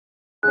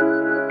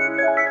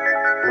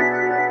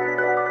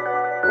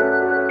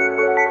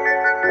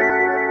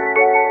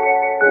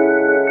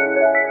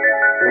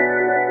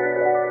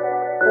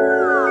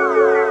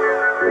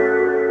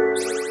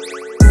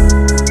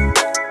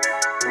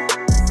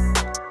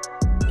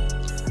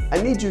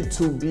I need you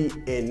to be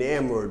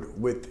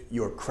enamored with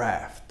your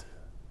craft.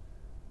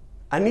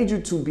 I need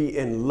you to be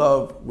in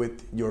love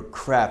with your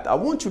craft. I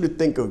want you to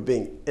think of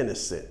being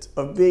innocent,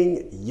 of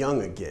being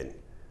young again.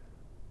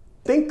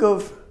 Think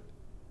of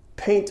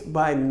paint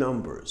by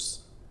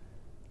numbers.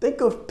 Think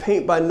of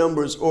paint by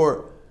numbers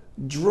or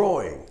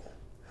drawing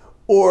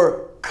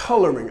or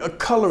coloring, a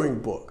coloring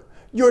book.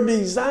 You're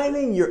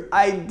designing your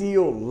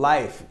ideal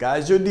life,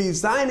 guys. You're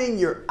designing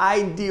your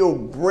ideal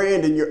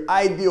brand and your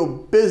ideal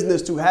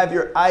business to have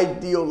your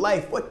ideal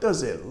life. What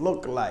does it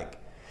look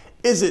like?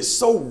 Is it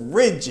so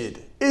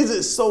rigid? Is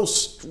it so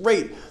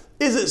straight?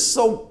 Is it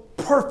so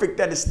perfect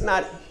that it's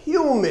not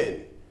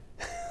human?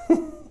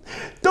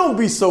 Don't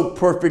be so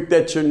perfect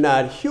that you're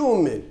not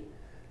human.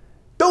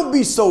 Don't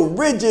be so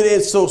rigid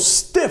and so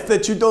stiff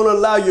that you don't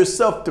allow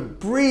yourself to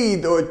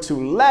breathe or to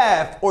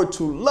laugh or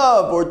to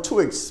love or to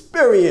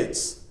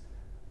experience.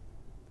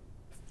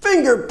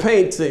 Finger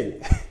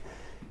painting.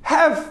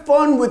 Have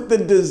fun with the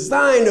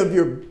design of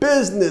your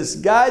business,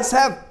 guys.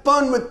 Have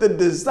fun with the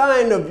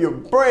design of your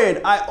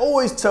brand. I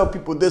always tell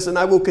people this, and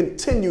I will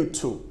continue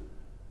to.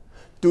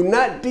 Do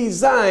not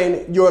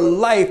design your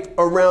life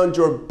around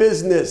your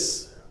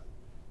business.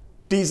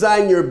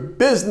 Design your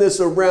business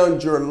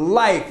around your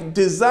life.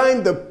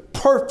 Design the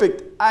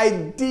perfect,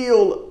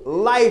 ideal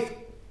life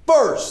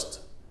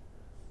first.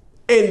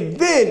 And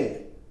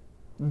then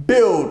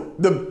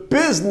build the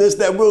business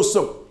that will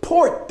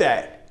support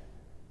that.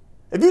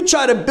 If you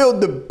try to build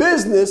the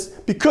business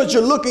because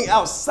you're looking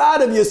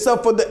outside of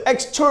yourself for the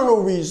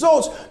external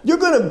results, you're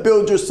going to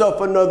build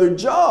yourself another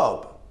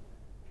job.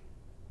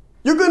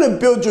 You're going to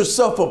build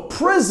yourself a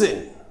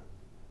prison.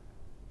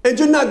 And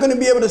you're not going to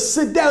be able to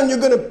sit down. You're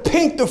going to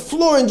paint the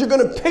floor and you're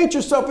going to paint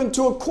yourself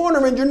into a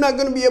corner and you're not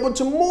going to be able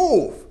to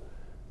move.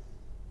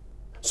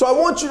 So I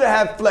want you to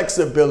have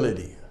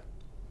flexibility.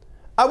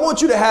 I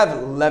want you to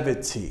have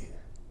levity.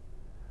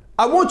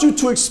 I want you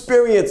to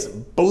experience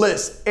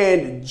bliss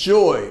and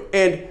joy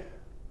and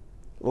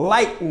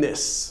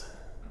lightness.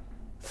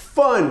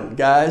 Fun,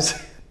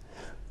 guys.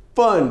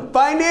 Fun.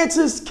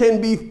 Finances can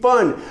be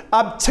fun.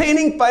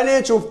 Obtaining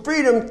financial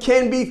freedom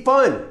can be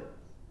fun.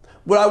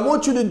 What I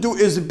want you to do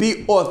is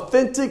be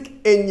authentic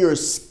in your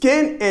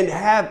skin and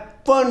have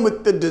fun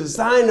with the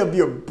design of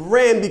your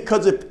brand,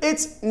 because if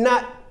it's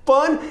not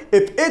fun,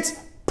 if it's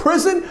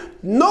prison,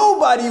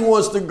 nobody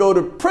wants to go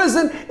to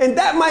prison, and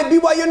that might be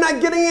why you're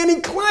not getting any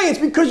clients,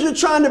 because you're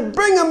trying to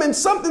bring them in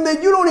something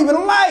that you don't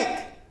even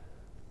like,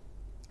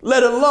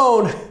 let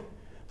alone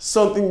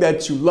something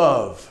that you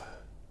love.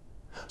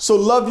 So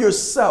love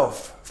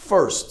yourself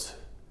first.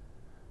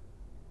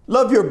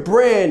 Love your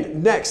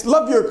brand next.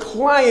 Love your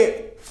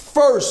client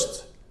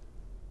first,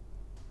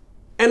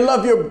 and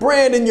love your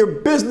brand and your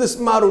business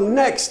model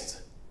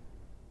next.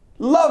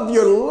 Love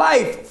your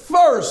life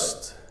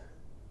first,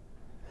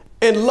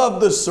 and love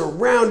the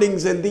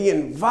surroundings and the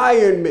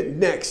environment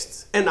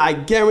next. And I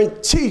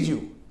guarantee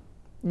you,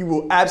 you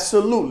will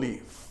absolutely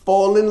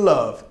fall in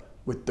love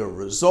with the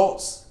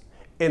results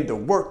and the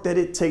work that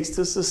it takes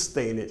to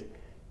sustain it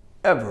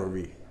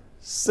every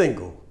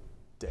single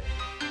day.